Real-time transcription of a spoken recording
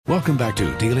Welcome back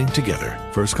to Dealing Together.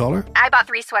 First caller? I bought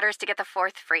 3 sweaters to get the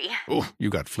 4th free. Oh, you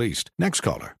got fleeced. Next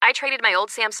caller? I traded my old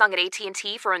Samsung at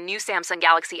AT&T for a new Samsung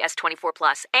Galaxy S24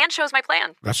 Plus and chose my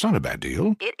plan. That's not a bad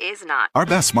deal. It is not. Our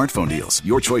best smartphone deals.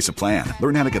 Your choice of plan.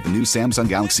 Learn how to get the new Samsung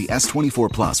Galaxy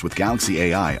S24 Plus with Galaxy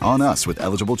AI on us with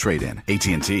eligible trade-in.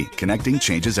 AT&T. Connecting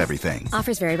changes everything.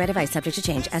 Offers vary by device. Subject to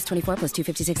change. S24 plus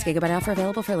 256 gigabyte offer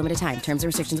available for a limited time. Terms and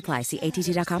restrictions apply. See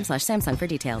att.com/Samsung for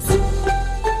details.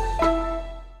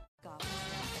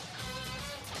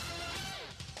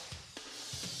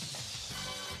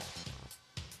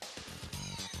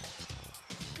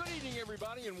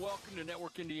 Everybody, and welcome to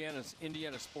Network Indiana's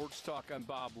Indiana Sports Talk. I'm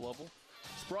Bob Lovell.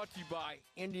 It's brought to you by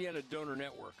Indiana Donor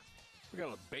Network. We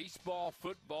got a baseball,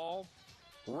 football,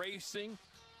 racing,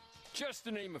 just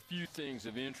to name a few things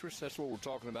of interest. That's what we're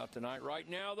talking about tonight. Right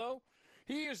now, though,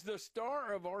 he is the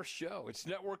star of our show. It's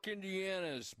Network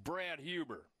Indiana's Brad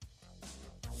Huber.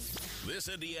 This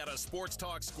Indiana Sports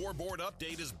Talk scoreboard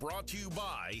update is brought to you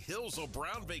by Hills of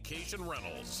Brown Vacation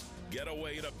Rentals. Get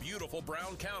away to beautiful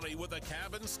Brown County with a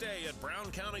cabin stay at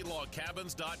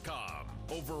BrownCountyLogCabins.com.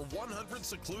 Over 100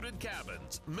 secluded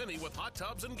cabins, many with hot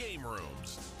tubs and game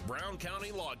rooms.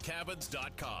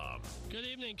 BrownCountyLogCabins.com. Good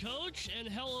evening, Coach, and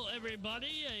hello,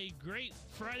 everybody. A great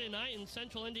Friday night in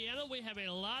Central Indiana. We have a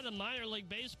lot of minor league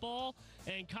baseball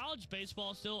and college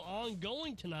baseball still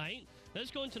ongoing tonight.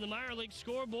 Let's go into the minor league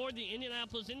scoreboard. The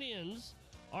Indianapolis Indians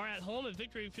are at home at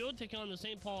Victory Field taking on the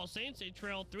St. Paul Saints. They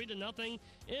trail 3-0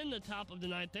 in the top of the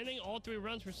 9th inning. All 3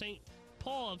 runs for St.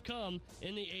 Paul have come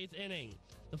in the 8th inning.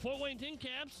 The Fort Wayne Tin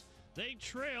Caps, they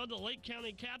trail the Lake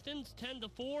County Captains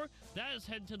 10-4. That is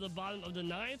headed to the bottom of the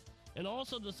 9th. And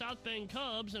also the South Bend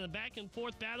Cubs in a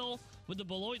back-and-forth battle with the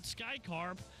Beloit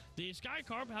Skycarp. The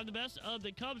Skycarp have the best of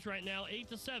the Cubs right now,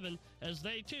 8-7, as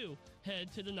they, too,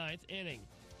 head to the 9th inning.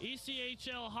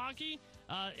 ECHL hockey,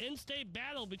 in-state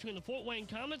battle between the Fort Wayne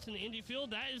Comets and the Indy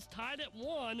Field. That is tied at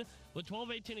 1 with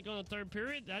 12:18 to go in the 3rd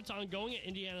period. That's ongoing at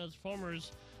Indiana's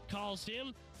Farmers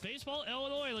Coliseum. Baseball,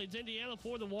 Illinois leads Indiana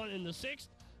 4-1 in the 6th.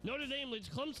 Notre Dame leads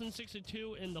Clemson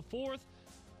 6-2 in the 4th.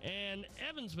 And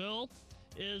Evansville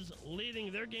is leading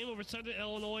their game over Southern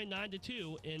Illinois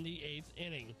 9-2 in the 8th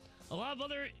inning. A lot of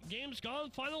other games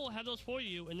gone final. We'll have those for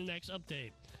you in the next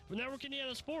update. For Network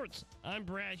Indiana Sports, I'm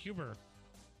Brad Huber.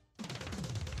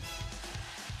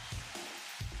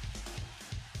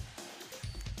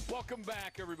 Welcome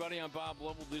back, everybody. I'm Bob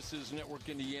Lovell. This is Network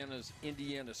Indiana's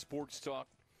Indiana Sports Talk,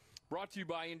 brought to you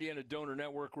by Indiana Donor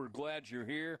Network. We're glad you're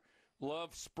here.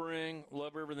 Love spring.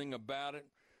 Love everything about it.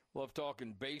 Love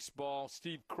talking baseball.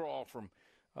 Steve Krah from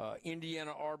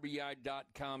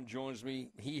IndianaRBI.com joins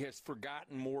me. He has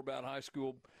forgotten more about high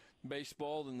school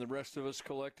baseball than the rest of us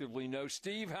collectively know.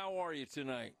 Steve, how are you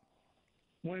tonight?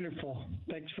 Wonderful.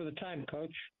 Thanks for the time,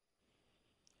 Coach.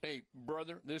 Hey,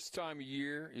 brother, this time of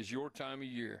year is your time of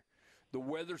year. The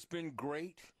weather's been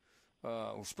great,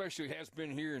 especially has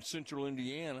been here in central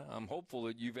Indiana. I'm hopeful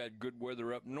that you've had good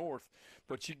weather up north,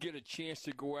 but you get a chance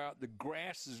to go out. The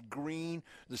grass is green.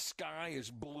 The sky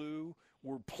is blue.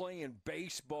 We're playing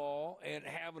baseball and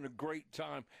having a great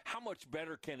time. How much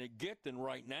better can it get than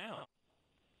right now?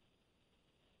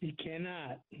 You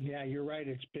cannot. Yeah, you're right.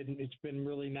 It's been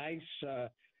really nice.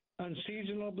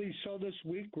 Unseasonably so this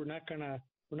week. We're not gonna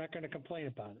complain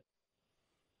about it.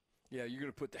 Yeah, you're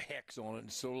gonna put the hex on it,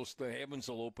 and so the heavens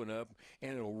will open up,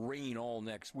 and it'll rain all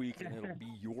next week, and it'll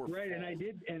be your right. fault. And I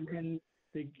did, and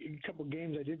the couple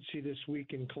games I did see this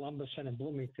week in Columbus and in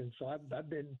Bloomington. So I've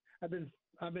been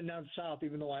down south,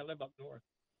 even though I live up north.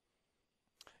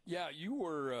 Yeah, you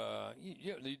were.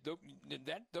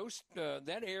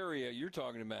 That area you're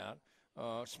talking about,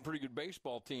 some pretty good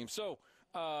baseball teams. So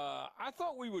I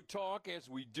thought we would talk, as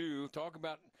we do, talk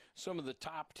about some of the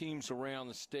top teams around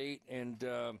the state. And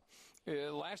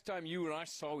last time you and I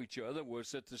saw each other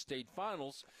was at the state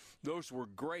finals. Those were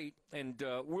great. And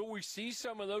will we see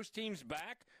some of those teams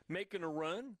back making a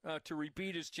run to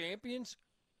repeat as champions?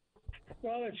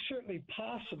 Well, it's certainly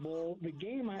possible. The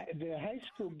high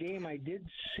school game I did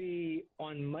see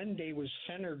on Monday was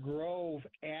Center Grove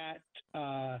at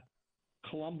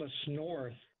Columbus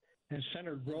North, and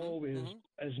Center Grove is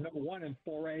number 1 in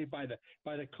 4A by the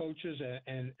coaches,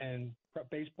 and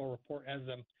Baseball Report has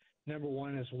them number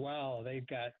 1 as well. They've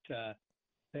got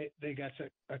they got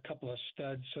a couple of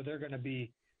studs, so they're going to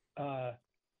be to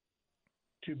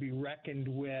be reckoned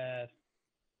with.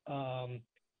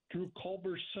 Drew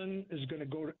Culberson is going to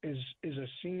go to, is a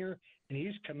senior, and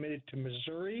he's committed to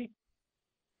Missouri.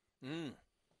 And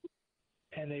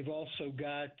they've also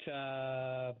got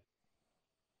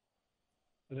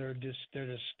they're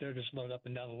just loaded up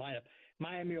and down the lineup.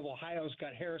 Miami of Ohio's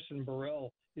got Harrison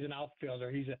Burrell He's an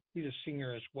outfielder. He's a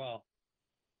senior as well.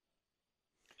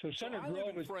 So Center I Grove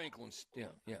live in is Franklin.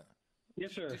 Yeah.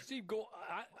 yes, sir. Steve,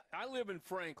 I live in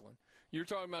Franklin. You're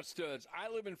talking about studs. I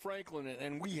live in Franklin,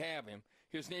 and we have him.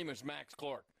 His name is Max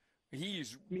Clark.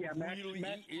 He's Max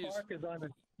he Clark is on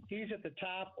he's at the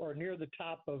top or near the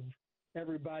top of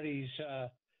everybody's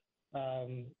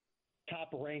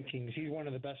top rankings. He's one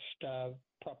of the best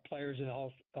prop players in the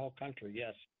whole country.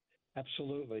 Yes,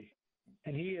 absolutely.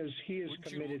 And he is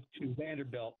committed to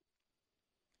Vanderbilt.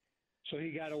 So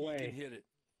he got away. He can hit it.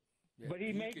 Yeah, but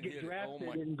he may get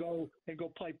drafted and go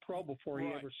play pro before he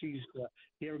ever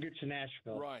gets to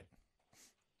Nashville. Right.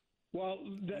 Well,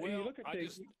 you look at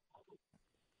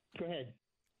go ahead.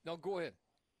 No, go ahead.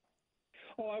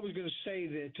 Oh, I was going to say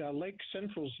that Lake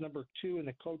Central's number 2 in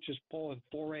the coaches poll in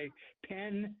 4A.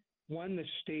 Penn won the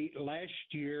state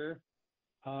last year,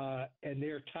 and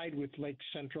they're tied with Lake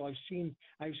Central. I've seen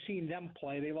them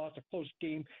play. They lost a close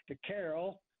game to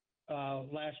Carroll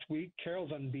last week.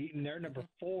 Carroll's unbeaten. They're number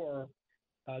 4.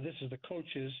 This is the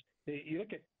coaches. You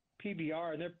look at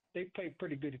PBR, and they pay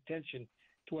pretty good attention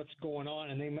to what's going on,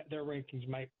 and their rankings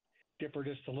might differ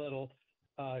just a little.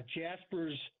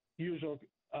 Jasper's usual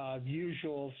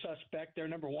suspect. They're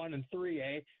number 1 in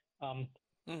 3A.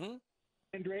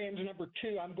 Andrean's number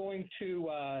 2. I'm going to.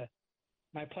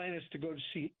 My plan is to go to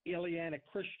see Ileana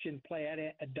Christian play at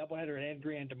a doubleheader at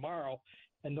Andrean tomorrow,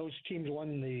 and those teams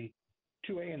won the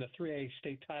 2A and the 3A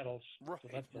state titles. Right, so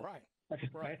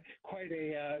that's right. Quite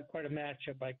a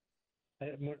matchup.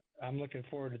 I'm looking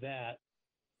forward to that.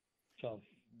 So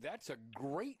that's a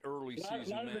great early season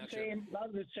matchup. A lot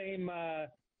of the same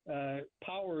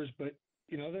powers, but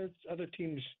there's other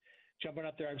teams jumping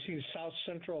up there. I've seen South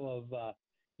Central of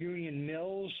Union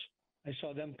Mills. I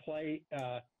saw them play.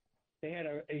 They had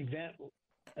a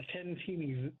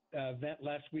 10-team event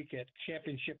last week at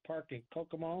Championship Park in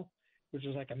Kokomo, which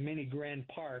is like a mini Grand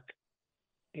Park.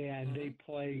 And they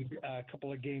played a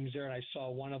couple of games there, and I saw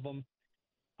one of them.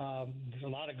 There's a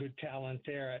lot of good talent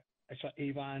there. I saw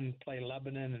Avon play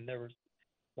Lebanon, and there was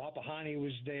Wapahani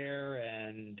was there,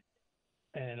 and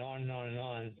on and on and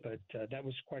on. But that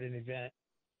was quite an event.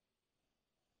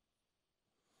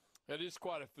 That is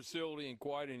quite a facility and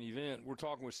quite an event. We're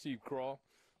talking with Steve Krah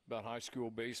about high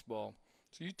school baseball.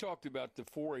 So you talked about the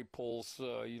 4A polls.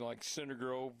 You like Center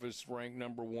Grove is ranked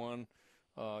number 1.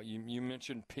 You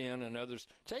mentioned Penn and others.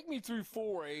 Take me through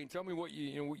 4A and tell me what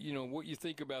you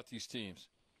think about these teams.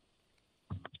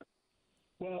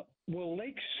 Well,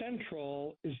 Lake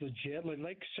Central is legit.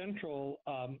 Lake Central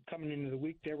coming into the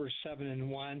week, they were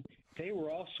 7-1. They were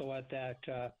also at that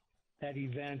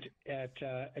event at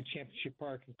Championship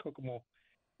Park in Kokomo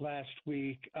last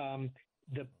week.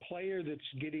 The player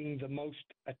that's getting the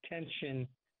most attention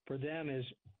for them is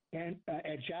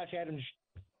Josh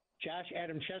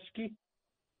Adamczewski,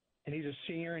 and he's a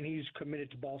senior, and he's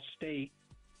committed to Ball State.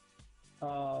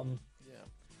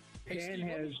 Hey,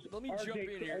 Steve, let me jump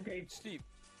in here. Okay. Steve,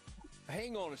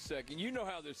 hang on a second. You know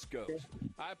how this goes. Okay.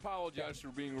 I apologize for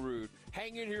being rude.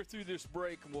 Hang in here through this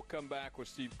break, and we'll come back with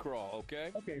Steve Krah,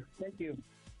 okay? Okay, thank you.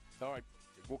 All right,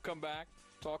 we'll come back,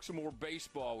 talk some more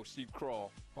baseball with Steve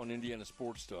Krah on Indiana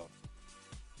Sports Talk.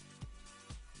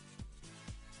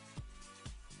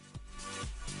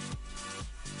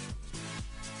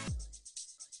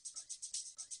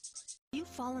 You've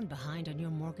fallen behind on your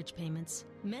mortgage payments.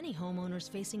 Many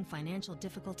homeowners facing financial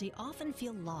difficulty often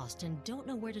feel lost and don't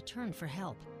know where to turn for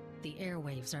help. The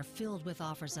airwaves are filled with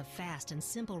offers of fast and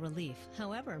simple relief.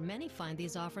 However, many find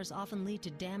these offers often lead to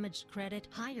damaged credit,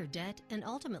 higher debt, and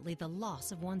ultimately the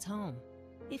loss of one's home.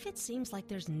 If it seems like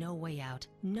there's no way out,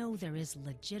 know there is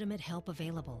legitimate help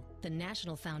available. The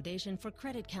National Foundation for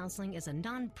Credit Counseling is a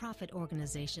nonprofit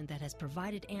organization that has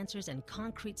provided answers and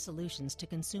concrete solutions to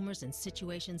consumers in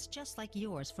situations just like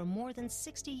yours for more than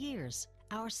 60 years.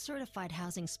 Our certified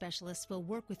housing specialists will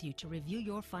work with you to review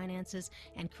your finances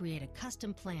and create a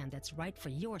custom plan that's right for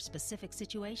your specific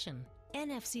situation.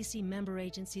 NFCC member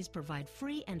agencies provide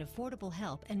free and affordable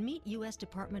help and meet U.S.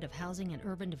 Department of Housing and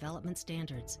Urban Development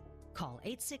standards. Call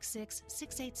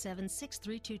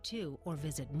 866-687-6322 or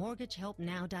visit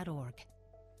mortgagehelpnow.org.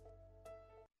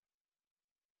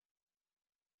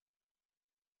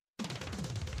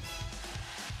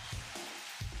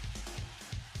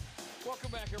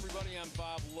 Welcome back, everybody. I'm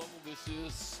Bob Lovell. This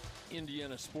is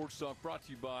Indiana Sports Talk, brought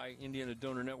to you by Indiana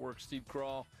Donor Network. Steve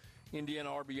Krah,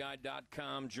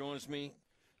 IndianaRBI.com, joins me,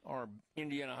 our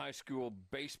Indiana High School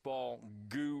baseball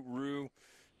guru.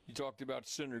 You talked about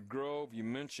Center Grove. You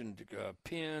mentioned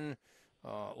Penn,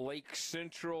 Lake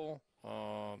Central,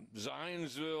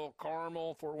 Zionsville,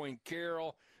 Carmel, Fort Wayne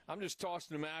Carroll. I'm just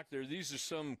tossing them out there. These are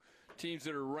some teams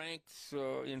that are ranked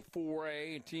in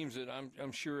 4A, and teams that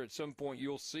I'm sure at some point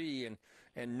you'll see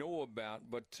and know about.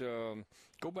 But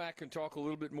go back and talk a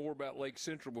little bit more about Lake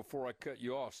Central before I cut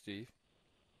you off, Steve.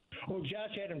 Well,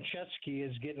 Josh Adamczewski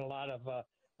is getting a lot of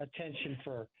attention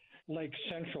for Lake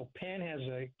Central. Penn has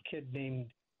a kid named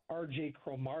R.J.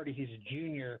 Cromartie. He's a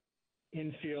junior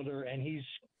infielder, and he's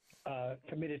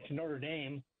committed to Notre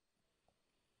Dame.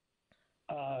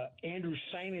 Andrew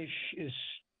Sienish is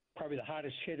probably the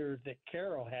hottest hitter that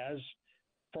Carroll has,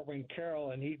 Fort Wayne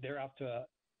Carroll, and they're off to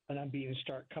an unbeaten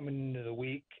start coming into the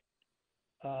week.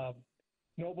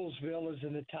 Noblesville is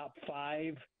in the top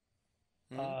 5.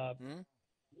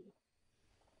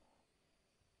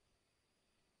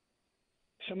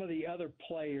 Some of the other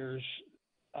players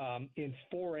in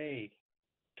 4A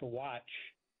to watch.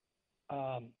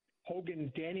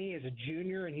 Hogan Denny is a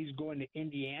junior, and he's going to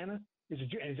Indiana. He's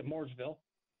at Mooresville.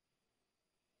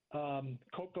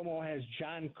 Kokomo has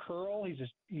John Curl.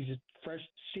 He's a fresh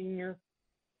senior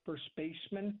first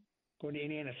baseman going to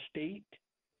Indiana State.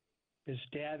 His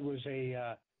dad was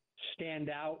a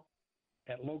standout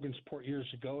at Logansport years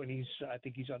ago, and I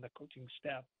think he's on the coaching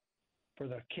staff for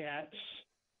the Cats.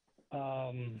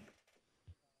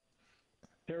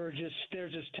 There's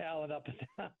just talent up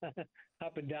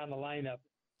and down the lineup.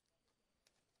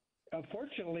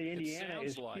 Unfortunately, Indiana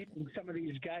is keeping some of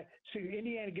these guys. See,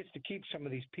 Indiana gets to keep some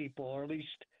of these people, or at least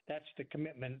that's the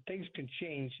commitment. Things can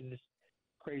change in this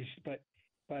crazy, but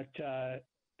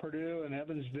Purdue and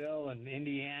Evansville and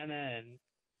Indiana and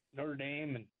Notre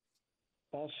Dame and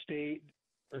Ball State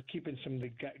are keeping some of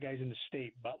the guys in the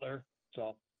state. Butler,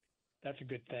 so that's a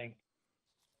good thing.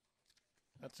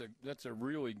 That's a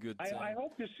really good thing. I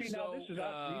hope to see now. This is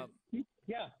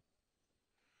yeah.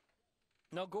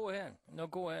 No, go ahead.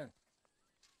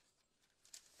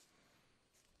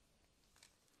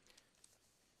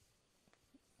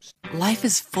 Life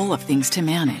is full of things to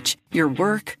manage. Your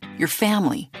work, your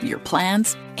family, your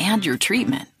plans, and your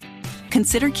treatment.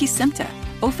 Consider Kesimpta,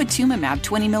 ofatumumab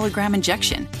 20 milligram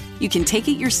injection. You can take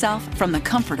it yourself from the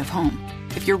comfort of home.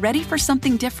 If you're ready for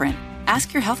something different,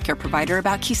 ask your healthcare provider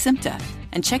about Kesimpta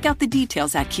and check out the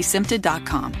details at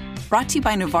kesimpta.com. Brought to you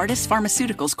by Novartis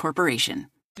Pharmaceuticals Corporation.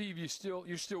 Steve,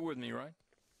 you're still with me, right?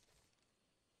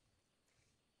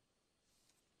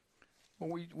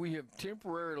 Well, we have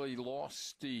temporarily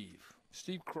lost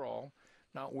Steve Krah,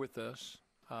 not with us.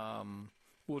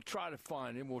 We'll try to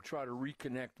find him. We'll try to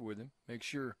reconnect with him, make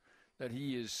sure that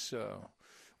he is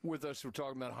with us. We're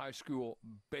talking about high school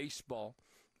baseball.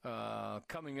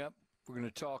 Coming up, we're going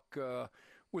to talk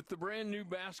with the brand-new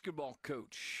basketball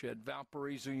coach at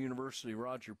Valparaiso University.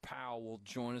 Roger Powell will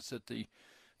join us at the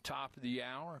top of the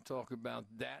hour and talk about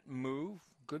that move.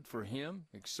 Good for him.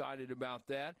 Excited about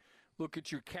that. Look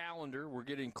at your calendar. We're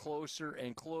getting closer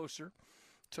and closer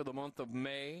to the month of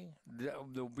May.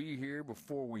 They'll be here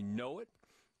before we know it.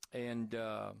 And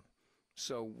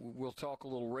so we'll talk a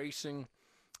little racing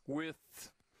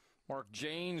with Mark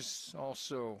Janes,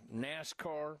 also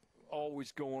NASCAR,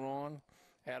 always going on.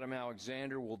 Adam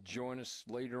Alexander will join us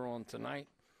later on tonight.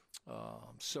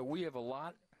 So we have a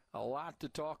lot to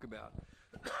talk about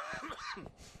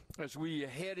as we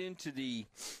head into the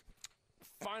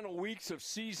final weeks of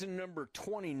season number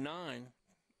 29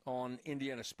 on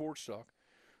Indiana Sports Talk,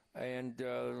 and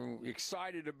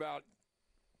excited about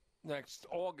next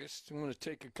August. I'm going to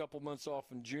take a couple months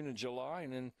off in June and July,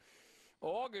 and then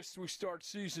August we start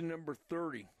season number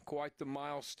 30. Quite the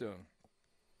milestone.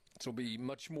 So there'll be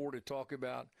much more to talk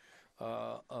about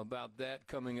that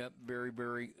coming up very,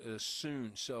 very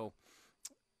soon. So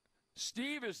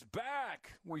Steve is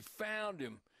back. We found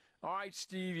him. All right,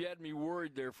 Steve, you had me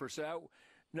worried there for a second.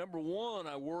 Number one,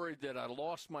 I worried that I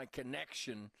lost my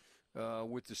connection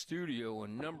with the studio,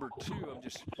 and number two,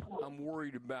 I'm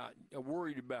worried about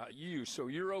you. So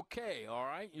you're okay, all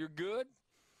right? You're good?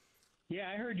 Yeah,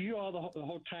 I heard you all the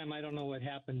whole time. I don't know what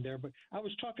happened there, but I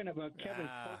was talking about Kevin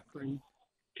Corcoran.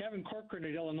 Kevin Corcoran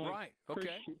at Illinois. Right.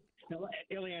 Okay.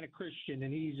 Indiana Christian,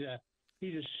 and he's a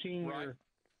senior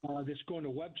that's going to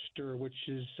Webster, which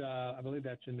is I believe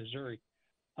that's in Missouri.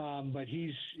 But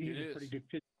he's a pretty good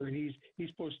pitcher, and he's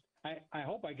supposed. I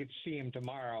hope I get to see him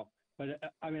tomorrow. But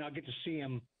I'll get to see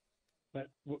him. But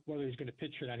whether he's going to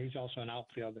pitch or not, he's also an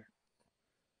outfielder.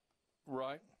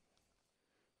 Right.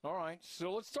 All right.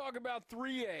 So let's talk about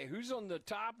 3A. Who's on the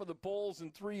top of the polls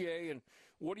in 3A, and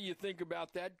what do you think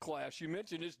about that class? You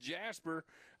mentioned it's Jasper,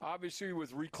 obviously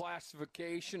with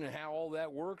reclassification and how all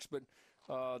that works, but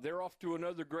they're off to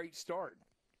another great start.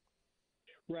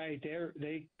 Right.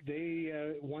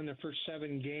 They won their first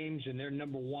 7 games, and they're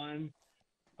number 1.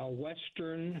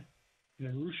 Western and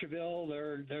then Rocheville,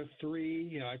 they're 3.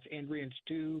 It's Andrian's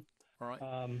 2. All right.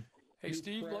 Hey,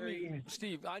 Steve,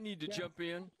 Steve, I need to jump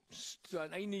in.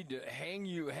 I need to I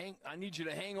need you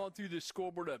to hang on through this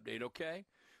scoreboard update, okay?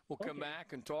 We'll come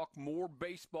back and talk more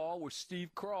baseball with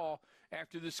Steve Krah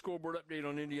after this scoreboard update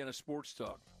on Indiana Sports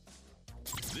Talk.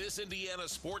 This Indiana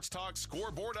Sports Talk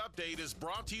scoreboard update is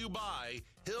brought to you by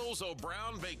Hills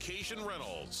O'Brown Vacation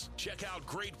Rentals. Check out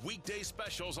great weekday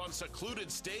specials on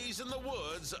secluded stays in the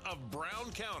woods of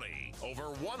Brown County.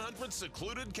 Over 100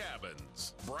 secluded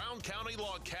cabins.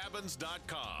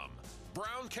 BrownCountyLogCabins.com.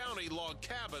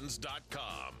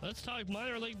 BrownCountyLogCabins.com. Let's talk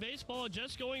minor league baseball.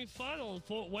 Just going final.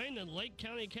 Fort Wayne and Lake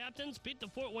County Captains beat the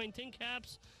Fort Wayne Tin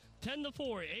Caps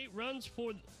 10-4. 8 runs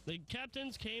for the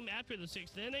Captains came after the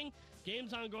 6th inning.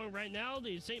 Game's ongoing right now.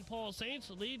 The St. Paul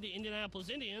Saints lead the Indianapolis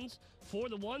Indians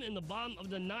 4-1 in the bottom of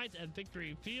the 9th at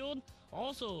Victory Field.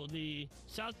 Also, the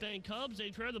South Bend Cubs, they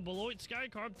trail the Beloit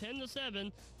Skycarp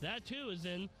 10-7. That, too, is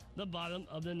in the bottom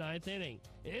of the 9th inning.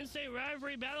 An in-state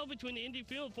rivalry battle between the Indy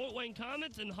Field Fort Wayne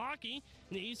Comets and hockey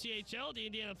in the ECHL, the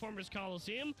Indiana Farmers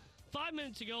Coliseum. 5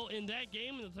 minutes ago in that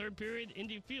game, in the third period,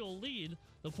 Indy Field lead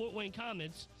the Fort Wayne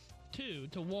Comets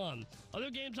 2-1. Other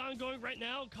games ongoing right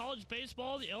now. College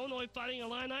baseball, the Illinois Fighting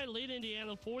Illini lead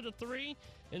Indiana 4-3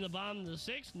 in the bottom of the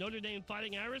 6th. Notre Dame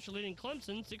Fighting Irish leading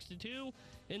Clemson 6-2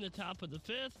 in the top of the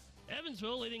 5th.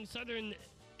 Evansville leading Southern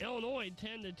Illinois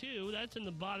 10-2. That's in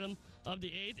the bottom of the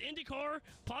 8th. IndyCar,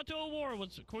 Pato O'Ward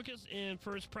was quickest in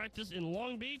first practice in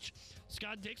Long Beach.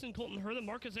 Scott Dixon, Colton Herta,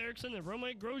 Marcus Erickson, and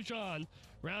Romain Grosjean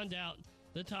round out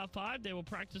the top 5. They will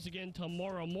practice again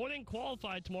tomorrow morning,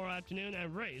 qualify tomorrow afternoon,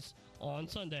 and race on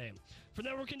Sunday. For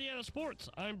Network Indiana Sports,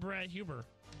 I'm Brad Huber.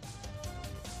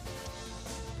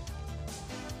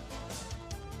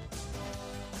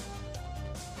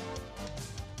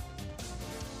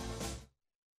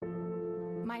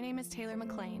 My name is Taylor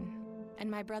McLean,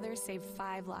 and my brother saved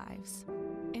 5 lives.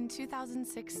 In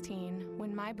 2016,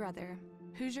 when my brother,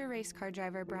 Hoosier race car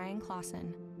driver Brian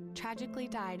Clausen, tragically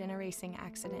died in a racing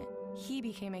accident, he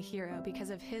became a hero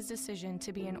because of his decision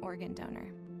to be an organ donor.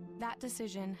 That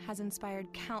decision has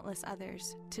inspired countless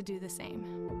others to do the same.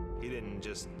 He didn't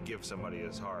just give somebody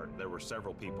his heart. There were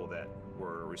several people that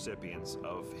were recipients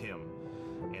of him,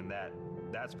 and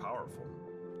that's powerful.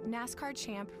 NASCAR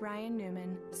champ Ryan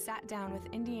Newman sat down with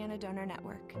Indiana Donor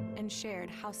Network and shared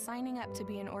how signing up to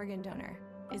be an organ donor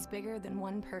is bigger than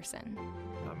one person.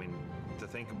 I mean, to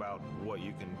think about what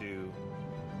you can do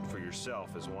for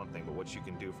yourself is one thing, but what you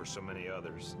can do for so many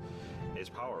others is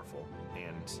powerful.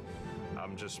 And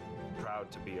I'm just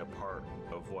proud to be a part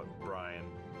of what Brian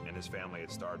and his family had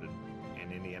started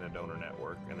in Indiana Donor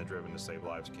Network and the Driven to Save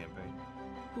Lives campaign.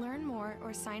 Learn more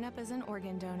or sign up as an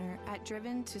organ donor at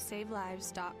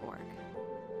driventosavelives.org.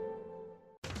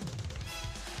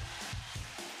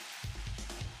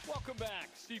 Welcome back.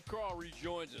 Steve Krah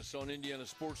rejoins us on Indiana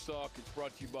Sports Talk. It's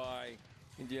brought to you by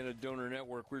Indiana Donor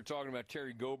Network. We were talking about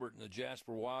Terry Gobert and the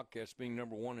Jasper Wildcats being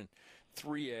number 1 in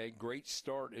 3A. Great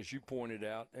start, as you pointed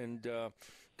out. And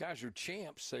guys are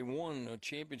champs. They won a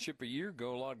championship a year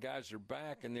ago. A lot of guys are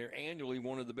back, and they're annually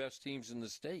one of the best teams in the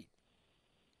state.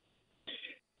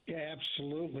 Yeah,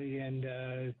 absolutely. And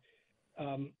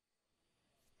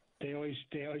they always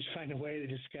find a way to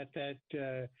just get that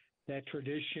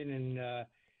tradition. And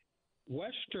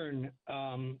Western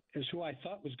is who I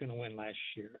thought was going to win last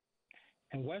year.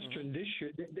 And Western this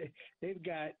year, they've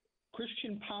got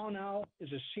Christian Pownell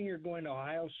is a senior going to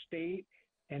Ohio State,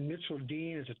 and Mitchell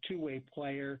Dean is a two-way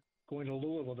player going to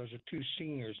Louisville. Those are 2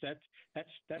 seniors. That's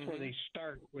where they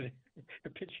start with the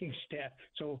pitching staff.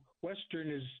 So Western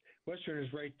is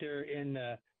right there in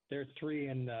their 3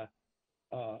 in the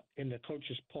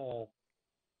coaches poll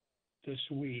this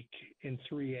week in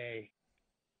 3A.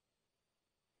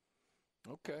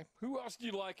 Okay. Who else do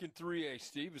you like in 3A,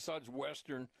 Steve, besides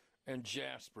Western and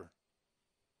Jasper?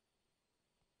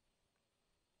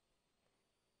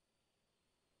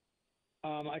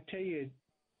 I tell you,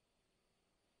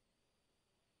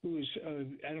 who's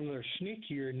I don't know if they're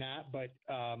sneaky or not, but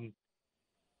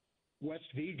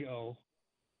West Vigo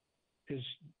has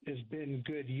been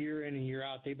good year in and year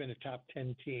out. They've been a top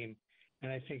 10 team,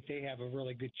 and I think they have a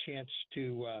really good chance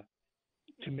to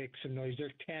make some noise.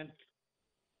 They're 10th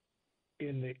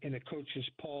in the coaches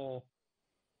poll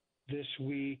this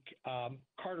week.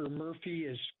 Carter Murphy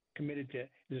is a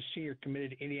senior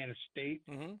committed to Indiana State.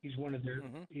 Mm-hmm. He's one of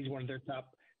their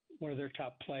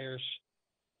top players.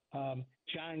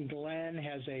 John Glenn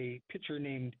has a pitcher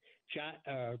named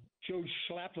Joe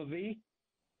Schlaplavy,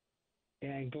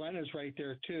 and Glenn is right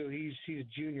there too. He's a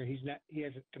junior. He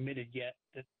hasn't committed yet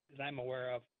that I'm aware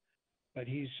of, but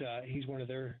he's one of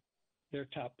their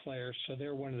top players. So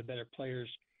they're one of the better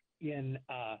players in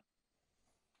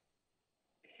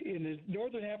in the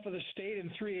northern half of the state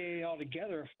in 3A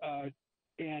altogether.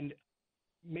 And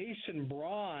Mason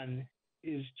Braun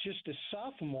is just a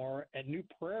sophomore at New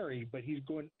Prairie, but he's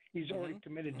already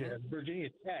committed to Virginia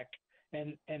Tech,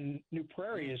 and New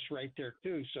Prairie is right there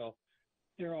too. So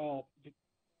they're all the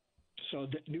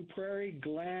New Prairie,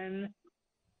 Glen,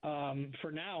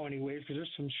 for now anyway, because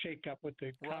there's some shakeup with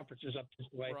the conferences up this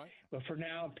way. Right. But for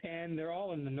now, Penn, they're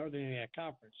all in the Northern Indiana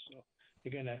Conference, so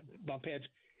they're going to bump heads.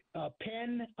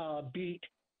 Penn beat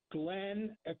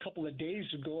Glen a couple of days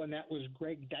ago, and that was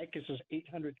Greg Dykes'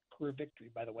 800th career victory,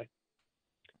 by the way.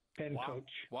 Penn coach.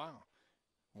 Wow.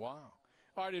 All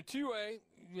right, at 2A,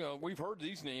 we've heard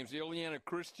these names: Ileana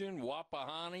Christian,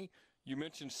 Wapahani. You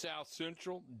mentioned South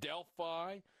Central,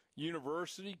 Delphi,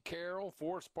 University, Carroll,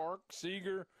 Forest Park,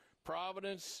 Seeger,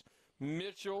 Providence,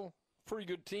 Mitchell. Pretty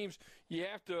good teams. You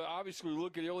have to obviously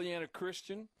look at Ileana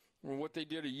Christian and what they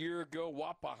did a year ago.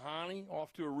 Wapahani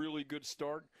off to a really good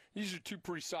start. These are two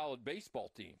pretty solid baseball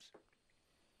teams.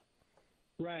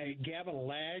 Right. Gavin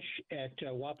Lash at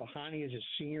Wapahani is a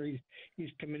senior.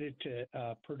 He's committed to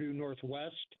Purdue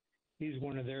Northwest. He's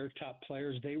one of their top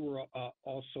players. They were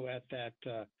also at that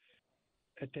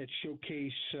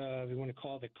showcase, we want to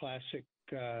call it the Classic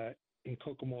in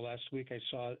Kokomo last week. I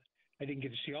didn't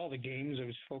get to see all the games. I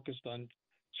was focused on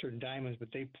certain diamonds,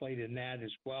 but they played in that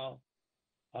as well.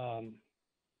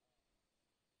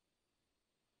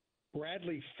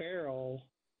 Bradley Farrell,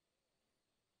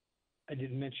 I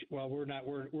didn't mention. Well,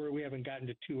 we haven't gotten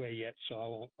to 2A yet,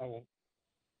 so I won't.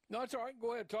 No, it's all right.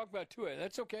 Go ahead, talk about 2A.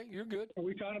 That's okay. You're good. Are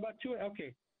we talking about 2A?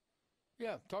 Okay.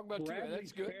 Yeah, talk about 2A.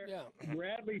 That's good.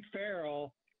 Bradley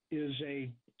Farrell is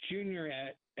a junior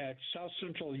at South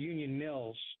Central Union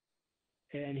Mills,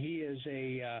 and he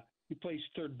plays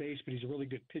third base, but he's a really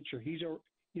good pitcher. He's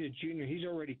a junior. He's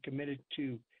already committed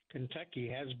to Kentucky.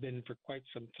 Has been for quite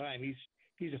some time.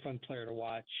 He's a fun player to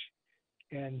watch,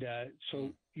 and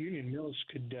so Union Mills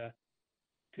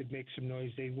could make some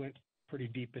noise. They went pretty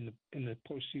deep in the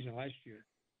postseason last year.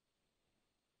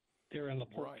 They're in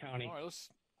LaPorte County. All right,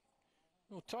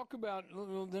 we'll talk about.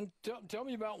 Then tell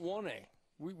me about 1A.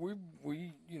 We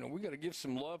got to give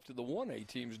some love to the 1A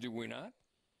teams, do we not?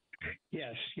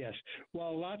 Yes.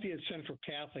 Well, Lafayette Central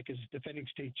Catholic is the defending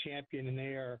state champion, and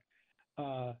they are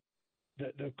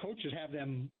the coaches have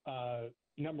them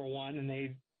number one, and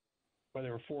they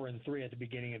were 4-3 at the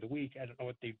beginning of the week. I don't know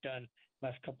what they've done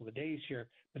last couple of days here,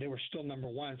 but they were still number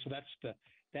one. So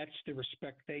that's the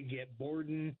respect they get.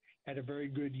 Borden had a very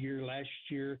good year last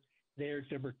year. They're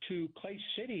number two. Clay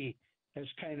City has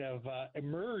kind of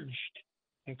emerged,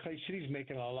 and Clay City's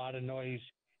making a lot of noise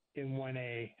in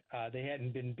 1A. They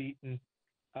hadn't been beaten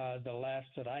the last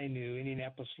that I knew.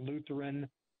 Indianapolis Lutheran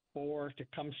 4,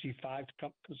 Tecumseh 5.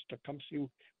 Tecumseh was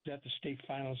at the state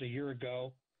finals a year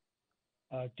ago.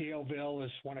 Daleville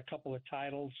has won a couple of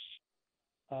titles.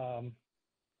 And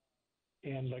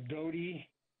Lagodi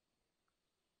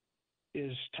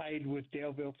is tied with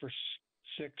Daleville for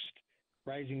sixth.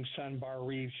 Rising Sun, Bar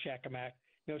Reeves, Shakamak.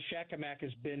 Shakamak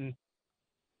has been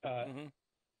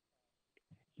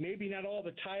maybe not all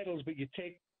the titles, but you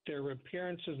take their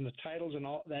appearances and the titles and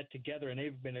all that together, and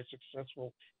they've been as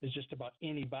successful as just about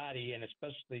anybody, and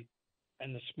especially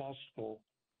in the small school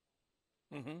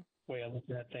way I look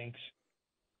at things.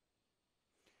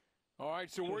 All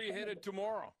right, so where are you headed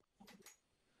tomorrow?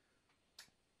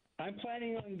 I'm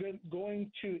planning on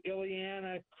going to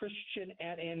Ileana Christian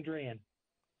at Andrean.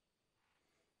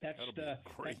 That's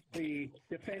the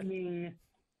defending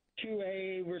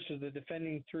 2A versus the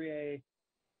defending 3A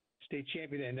state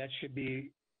champion, and that should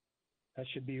be a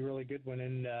really good one.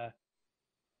 And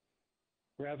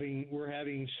we're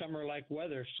having summer-like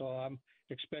weather, so I'm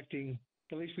expecting.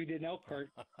 At least we did in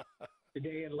Elkhart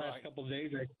today and the last couple of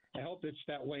days. I hope it's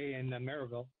that way in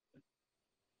Maryville.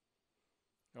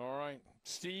 All right.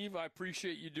 Steve, I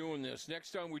appreciate you doing this. Next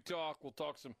time we talk, we'll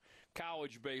talk some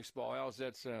college baseball. How's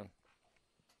that sound?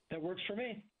 That works for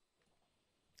me.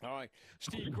 All right.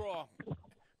 Steve Krah,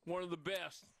 one of the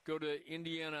best. Go to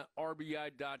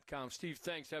IndianaRBI.com. Steve,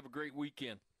 thanks. Have a great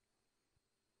weekend.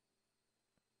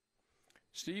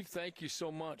 Steve, thank you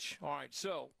so much. All right.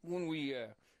 So when we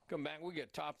come back, we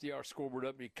got Top of the Hour Scoreboard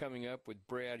Update coming up with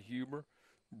Brad Huber.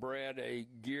 Brad, a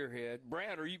gearhead.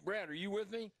 Brad, are you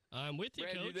with me? I'm with you,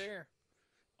 Brad, Coach. you there?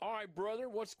 All right, brother,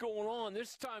 what's going on?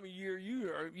 This time of year,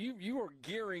 you are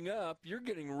gearing up. You're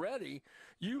getting ready.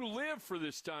 You live for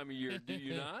this time of year, do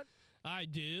you not? I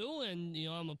do, and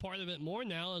I'm a part of it more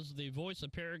now as the voice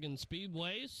of Paragon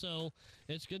Speedway, so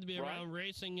it's good to be around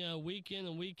racing week in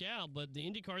and week out. But the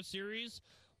IndyCar Series,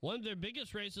 one of their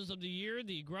biggest races of the year,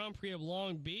 the Grand Prix of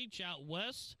Long Beach out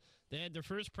west, They had their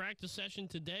first practice session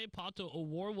today. Pato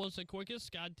O'War was the quickest.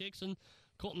 Scott Dixon,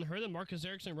 Colton Herndon, Marcus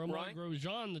Erickson, Romain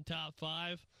Grosjean, the top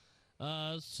 5.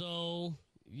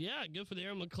 Yeah, good for the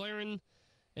Aaron McLaren.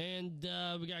 And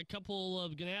we got a couple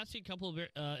of Ganassi, a couple of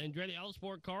Andretti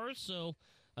Autosport cars. So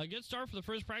a good start for the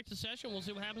first practice session. We'll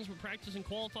see what happens with practice and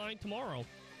qualifying tomorrow.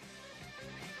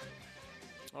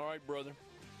 All right, brother.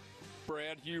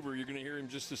 Brad Huber, you're going to hear him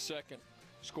just a second.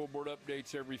 Scoreboard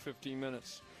updates every 15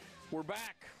 minutes. We're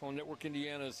back on Network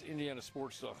Indiana's Indiana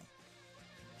Sports Talk.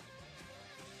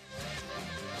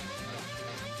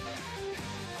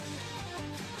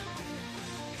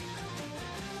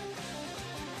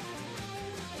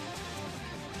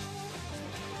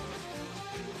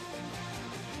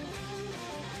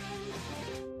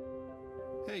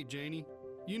 Hey, Janie,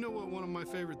 you know what one of my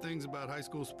favorite things about high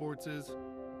school sports is?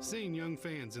 Seeing young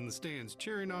fans in the stands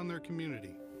cheering on their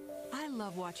community. I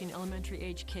love watching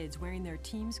elementary-age kids wearing their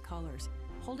team's colors,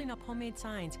 holding up homemade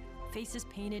signs, faces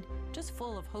painted, just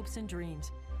full of hopes and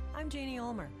dreams. I'm Janie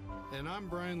Ulmer. And I'm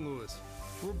Brian Lewis.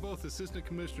 We're both assistant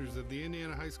commissioners of the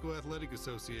Indiana High School Athletic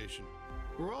Association.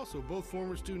 We're also both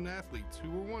former student athletes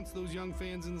who were once those young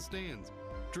fans in the stands,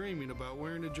 dreaming about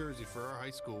wearing a jersey for our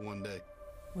high school one day.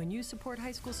 When you support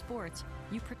high school sports,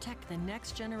 you protect the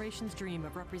next generation's dream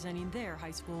of representing their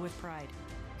high school with pride.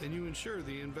 And you ensure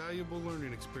the invaluable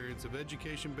learning experience of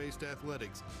education-based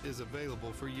athletics is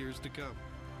available for years to come.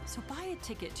 So buy a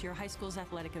ticket to your high school's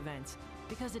athletic events,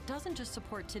 because it doesn't just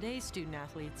support today's student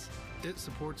athletes. It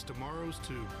supports tomorrow's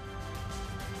too.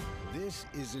 This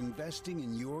is investing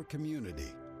in your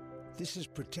community. This is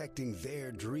protecting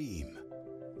their dream.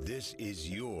 This is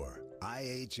your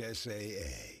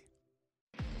IHSAA.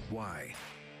 Why?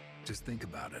 Just think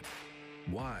about it.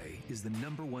 Why is the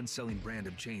 #1 selling brand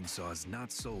of chainsaws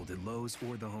not sold at Lowe's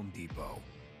or the Home Depot?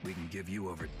 We can give you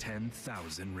over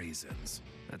 10,000 reasons.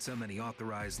 That's how many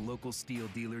authorized local steel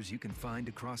dealers you can find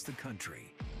across the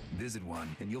country. Visit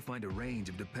one and you'll find a range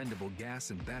of dependable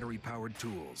gas and battery-powered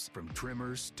tools, from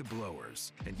trimmers to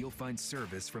blowers. And you'll find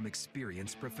service from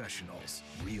experienced professionals.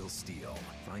 Real steel.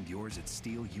 Find yours at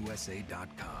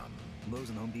steelusa.com. Lowe's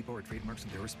and Home Depot are trademarks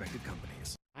of their respective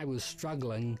companies. I was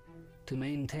struggling to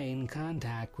maintain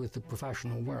contact with the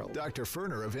professional world. Dr.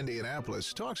 Ferner of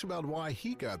Indianapolis talks about why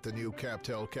he got the new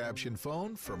Captel caption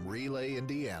phone from Relay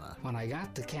Indiana. When I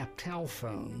got the Captel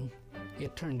phone,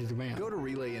 it turned it around. Go to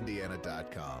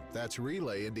RelayIndiana.com. That's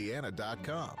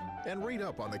RelayIndiana.com. And read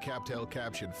up on the Captel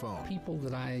caption phone. People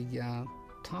that I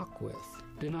talk with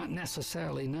do not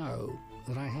necessarily know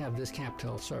that I have this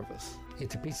Captel service.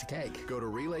 It's a piece of cake. Go to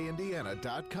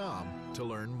RelayIndiana.com to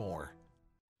learn more.